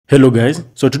Hello guys,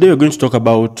 so today we're going to talk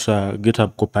about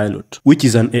GitHub Copilot, which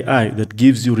is an AI that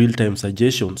gives you real-time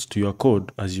suggestions to your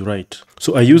code as you write.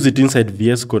 So I use it inside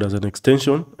VS Code as an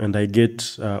extension and I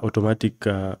get automatic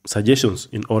suggestions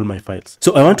in all my files.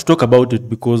 So I want to talk about it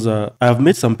because I've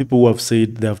met some people who have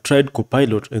said they have tried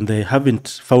Copilot and they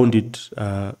haven't found it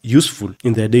useful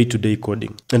in their day-to-day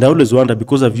coding. And I always wonder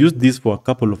because I've used this for a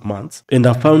couple of months and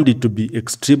I found it to be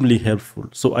extremely helpful.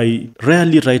 So I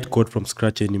rarely write code from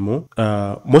scratch anymore.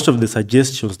 Most of the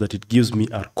suggestions that it gives me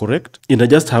are correct and I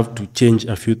just have to change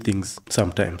a few things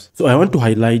sometimes. So I want to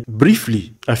highlight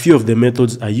briefly a few of the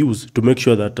methods I use to make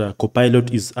sure that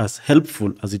Copilot is as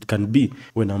helpful as it can be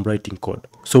when I'm writing code.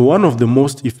 So one of the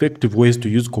most effective ways to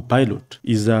use Copilot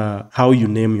is how you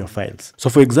name your files. So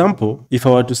for example, if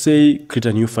I were to say create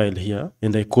a new file here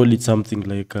and I call it something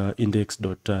like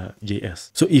index.js.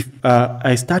 So if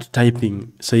I start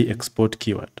typing, say, export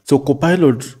keyword. So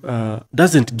Copilot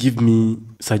doesn't give me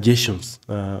suggestions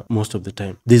most of the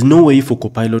time. There's no way for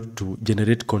Copilot to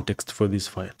generate context for this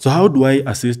file. So how do I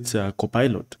assist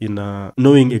Copilot in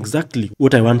knowing exactly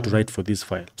what I want to write for this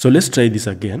file? So let's try this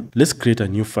again. Let's create a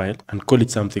new file and call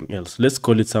it something else. Let's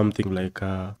call it something like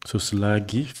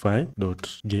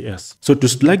slugify.js. So to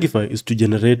slugify is to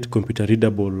generate computer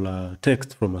readable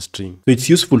text from a string. So it's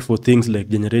useful for things like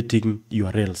generating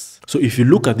URLs. So if you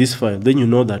look at this file, then you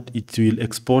know that it will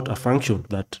export a function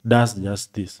that does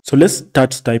just this. So let's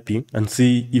start typing and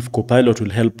see if Copilot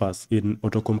will help us in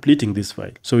auto-completing this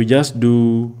file. So we just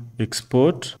do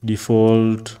export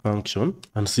default function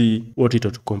and see what it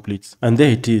auto-completes. And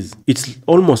there it is. It's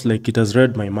almost like it has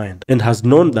read my mind and has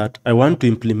known that I want to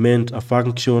implement a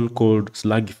function called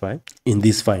slugify in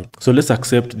this file. So let's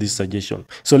accept this suggestion.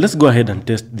 So let's go ahead and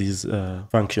test this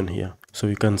function here. So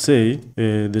you can say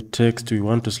the text we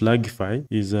want to slugify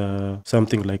is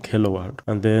something like hello world,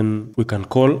 and then we can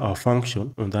call our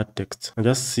function on that text and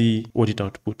just see what it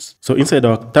outputs. So inside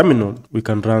our terminal, we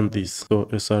can run this. So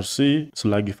src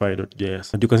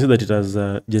slugify.js, and you can see that it has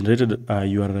generated a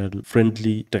URL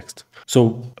friendly text.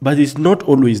 So, but it's not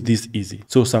always this easy.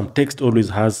 So some text always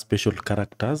has special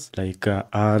characters like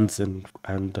ands and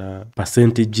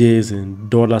percentages and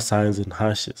dollar signs and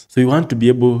hashes. So you want to be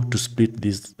able to split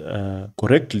this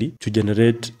correctly to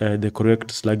generate the correct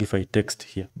slugify text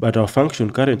here. But our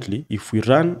function currently, if we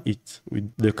run it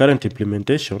with the current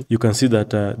implementation, you can see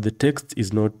that the text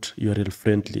is not URL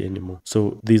friendly anymore.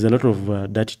 So there's a lot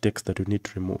of dirty text that we need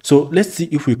to remove. So let's see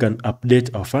if we can update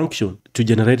our function to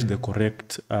generate the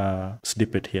correct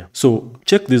snippet here. So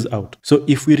check this out. So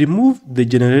if we remove the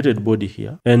generated body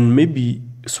here and maybe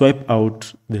swipe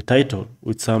out the title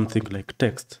with something like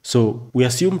text. So we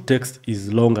assume text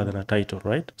is longer than a title,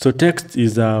 right? So text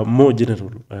is a more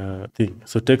general thing.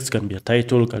 So text can be a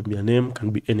title, can be a name, can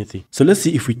be anything. So let's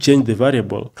see if we change the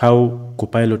variable, how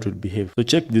Copilot will behave. So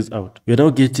check this out. We are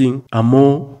now getting a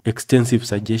more extensive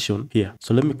suggestion here.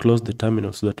 So let me close the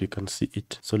terminal so that we can see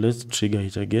it. So let's trigger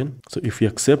it again. So if we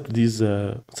accept this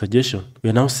suggestion, we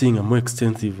are now seeing a more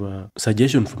extensive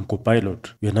suggestion from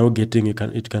Copilot. We are now getting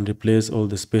it can replace all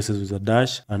the spaces with a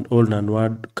dash, and all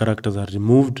non-word characters are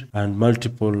removed, and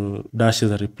multiple dashes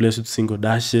are replaced with single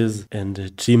dashes,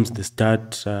 and trims the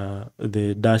start,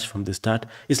 the dash from the start.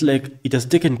 It's like it has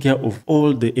taken care of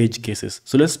all the edge cases.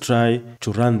 So let's try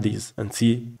to run this and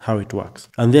see how it works.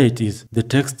 And there it is. The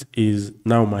text is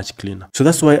now much cleaner. So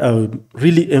that's why I'm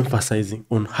really emphasizing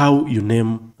on how you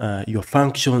name your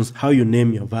functions, how you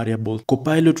name your variables.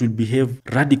 Copilot will behave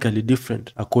radically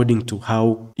different according to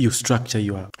how you structure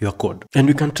your code. And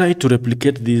we can try to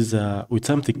replicate this with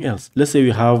something else. Let's say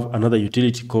we have another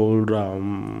utility called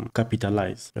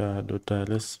capitalize.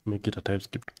 Let's make it a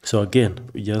TypeScript. So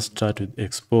again, we just start with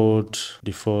export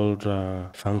default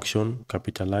function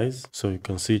capitalize. So you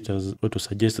can see it has auto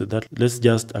suggested that. Let's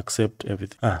just accept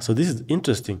everything. So this is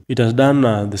interesting. It has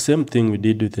done the same thing we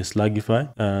did with the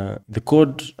slugify. The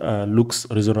code looks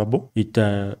reasonable. It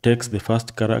takes the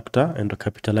first character and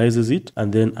capitalizes it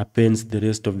and then appends the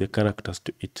rest of the characters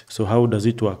to it. So how does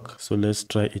it work? So let's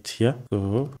try it here.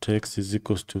 So text is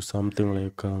equals to something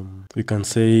like we can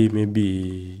say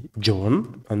maybe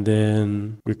John, and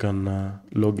then we can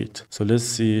log it. So let's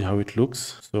see how it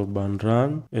looks. So band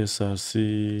run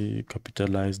src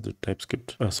capitalize the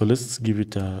TypeScript. So let's give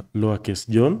it a lowercase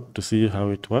John to see how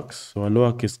it works. So a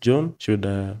lowercase John should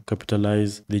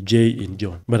capitalize the J in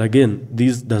John. But again,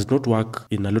 this does not work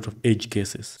in a lot of edge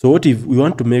cases. So what if we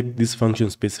want to make this function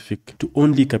specific to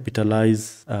only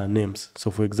capitalize names? names.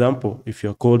 So for example, if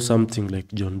you're called something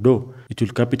like John Doe, it will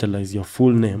capitalize your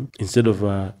full name instead of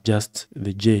just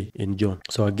the J in John.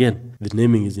 So again, the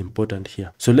naming is important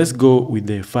here. So let's go with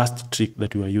the first trick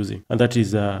that we are using, and that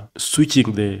is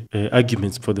switching the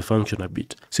arguments for the function a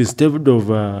bit. So instead of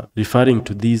referring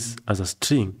to this as a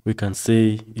string, we can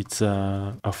say it's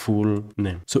a full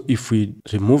name. So if we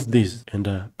remove this and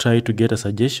try to get a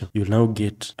suggestion, you'll now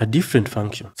get a different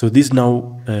function. So this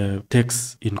now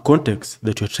takes in context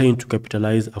that you're trying to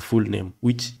capitalize a full name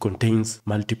which contains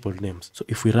multiple names. So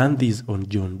if we run this on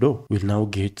John Doe, we'll now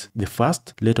get the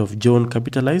first letter of John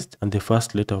capitalized and the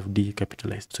first letter of D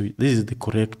capitalized. So this is the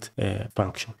correct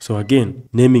function. So again,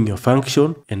 naming your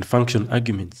function and function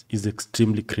arguments is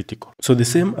extremely critical. So the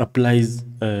same applies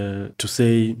to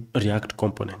say React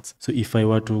components. So if I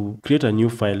were to create a new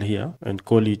file here and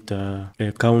call it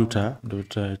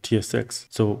counter.tsx,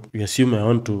 so we assume I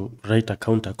want to write a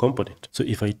counter component. So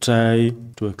if I try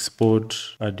to export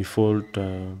a default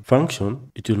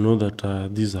function, it will know that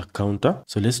this is a counter.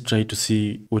 So let's try to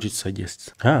see what it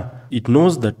suggests. It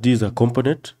knows that this is a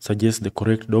component, suggests the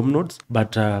correct DOM nodes,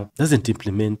 but doesn't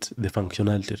implement the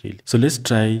functionality really. So let's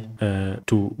try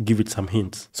to give it some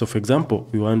hints. So for example,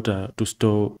 we want to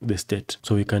store the state.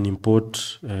 So we can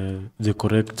import the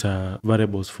correct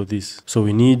variables for this. So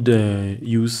we need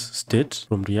use state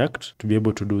from React to be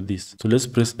able to do this. So let's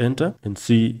press enter and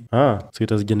see. So it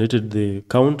has generated the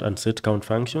count and set count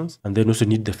functions, and then also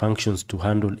need the functions to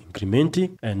handle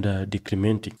incrementing and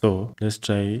decrementing. So let's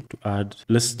try to add,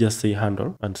 let's just say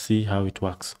handle and see how it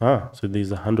works. So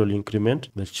there's a handle increment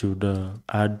that should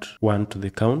add 1 to the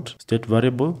count state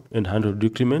variable, and handle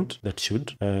decrement that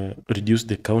should reduce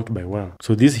the count by 1.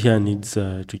 So this here needs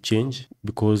to change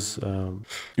because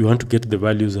you want to get the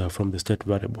values from the state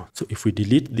variable. So if we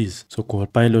delete this, so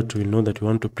Copilot will know that we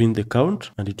want to print the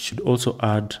count, and it should also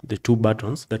add the 2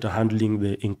 buttons that are handling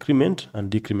the increment and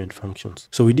decrement functions.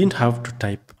 So we didn't have to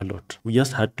type a lot. We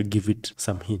just had to give it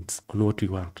some hints on what we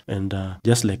want. And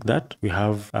just like that, we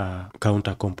have a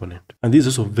counter component. And this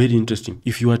is also very interesting.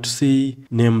 If you were to say,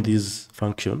 name this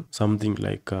function something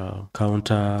like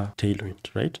counter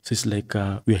tailwind, right? So it's like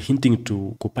we are hinting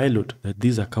to Copilot that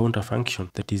this is a counter function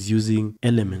that is using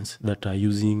elements that are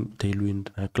using tailwind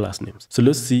class names. So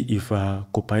let's see if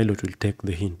Copilot will take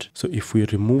the hint. So if we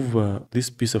remove this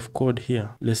piece of code here,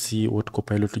 let's see what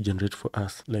Copilot will generate for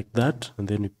us, like that, and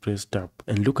then we press tab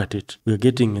and look at it. We're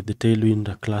getting the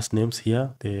tailwind class names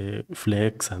here, the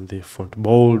flex and the font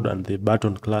bold and the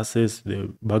button classes,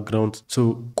 the backgrounds.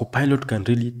 So Copilot can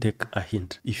really take a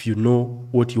hint if you know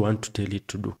what you want to tell it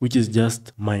to do, which is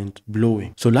just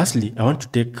mind-blowing. So lastly, I want to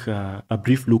take a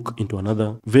brief look into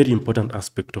another very important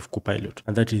aspect of Copilot,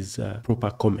 and that is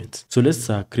proper comments. So let's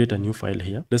create a new file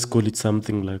here. Let's call it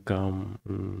something like,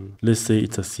 let's say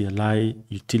it's a CLI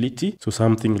utility. So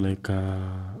something like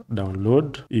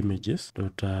download images.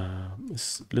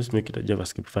 Let's make it a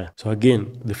JavaScript file. So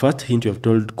again, the first hint you have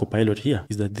told Copilot here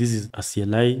is that this is a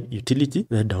CLI utility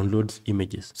that downloads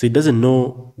images. So it doesn't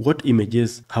know what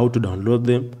images, how to download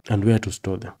them, and where to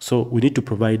store them. So we need to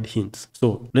provide hints.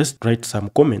 So let's write some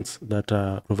comments that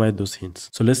provide those hints.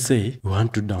 So let's say we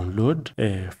want to download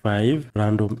 5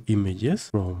 random images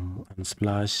from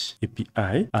Unsplash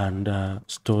API and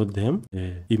store them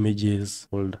images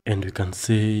folder. And we can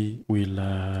say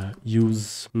we'll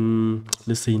use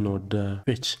let's say node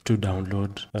fetch to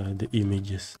download the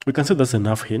images. We can say that's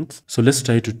enough hints. So let's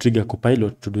try to trigger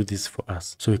Copilot to do this for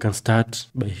us. So we can start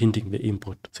by hinting the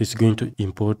import. So it's going to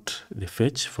import the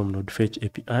fetch from node fetch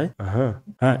API.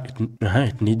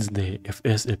 It needs the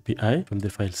FS API from the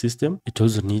file system. It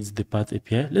also needs the path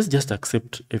API. Let's just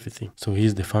accept everything. So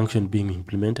here's the function being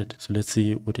implemented. So let's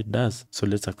see what it does. So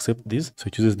let's accept this. So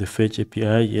it uses the fetch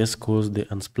API, yes, calls the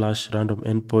Unsplash random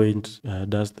endpoint,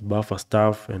 does the buffer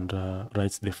stuff, and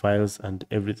writes the files and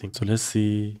everything. So let's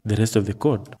see the rest of the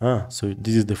code. So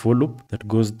this is the for loop that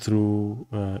goes through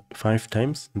 5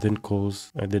 times and then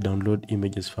calls the download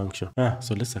images function.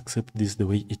 So let's accept this the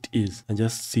way it is and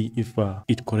just see if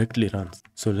it correctly runs.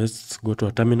 So let's go to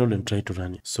a terminal and try to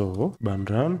run it. So burn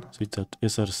run. So it's at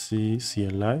src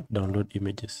CLI download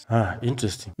images.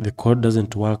 Interesting. The code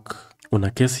doesn't work on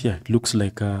a case here. It looks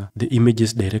like the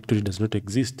images directory does not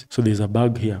exist. So there's a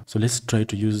bug here. So let's try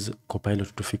to use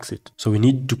Copilot to fix it. So we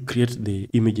need to create the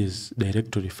images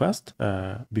directory first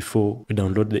before we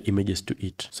download the images to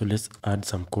it. So let's add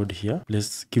some code here.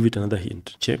 Let's give it another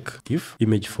hint. Check if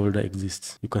image folder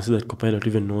exists. You can see that Copilot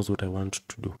even knows what I want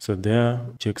to do. So there,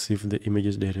 checks if the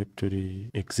images directory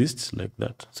exists, like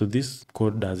that. So this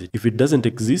code does it. If it doesn't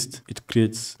exist, it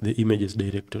creates the images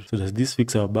directory. So does this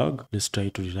fix our bug? Let's try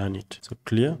to rerun it. So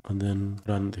clear, and then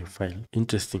run the file.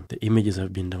 Interesting, the images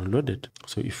have been downloaded.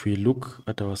 So if we look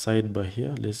at our sidebar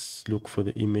here, let's look for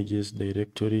the images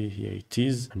directory. Here it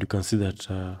is, and you can see that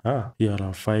here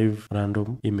are 5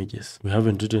 random images. We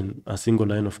haven't written a single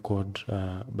line of code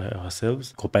by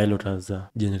ourselves. Copilot has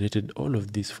generated all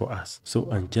of this for us. So,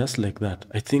 and just like that,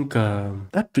 I think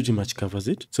that pretty much covers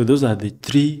it. So those are the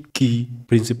 3 key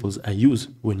principles I use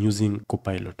when using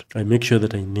Copilot. I make sure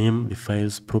that I name the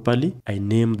files properly, I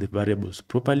name the variables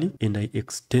properly, and I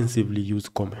extensively use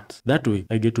comments. That way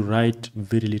I get to write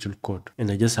very little code, and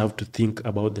I just have to think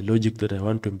about the logic that I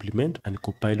want to implement, and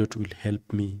Copilot will help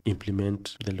me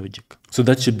implement the logic. So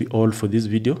that should be all for this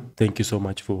video. Thank you so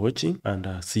much for watching,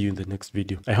 and see you in the next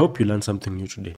video. I hope you learned something new today.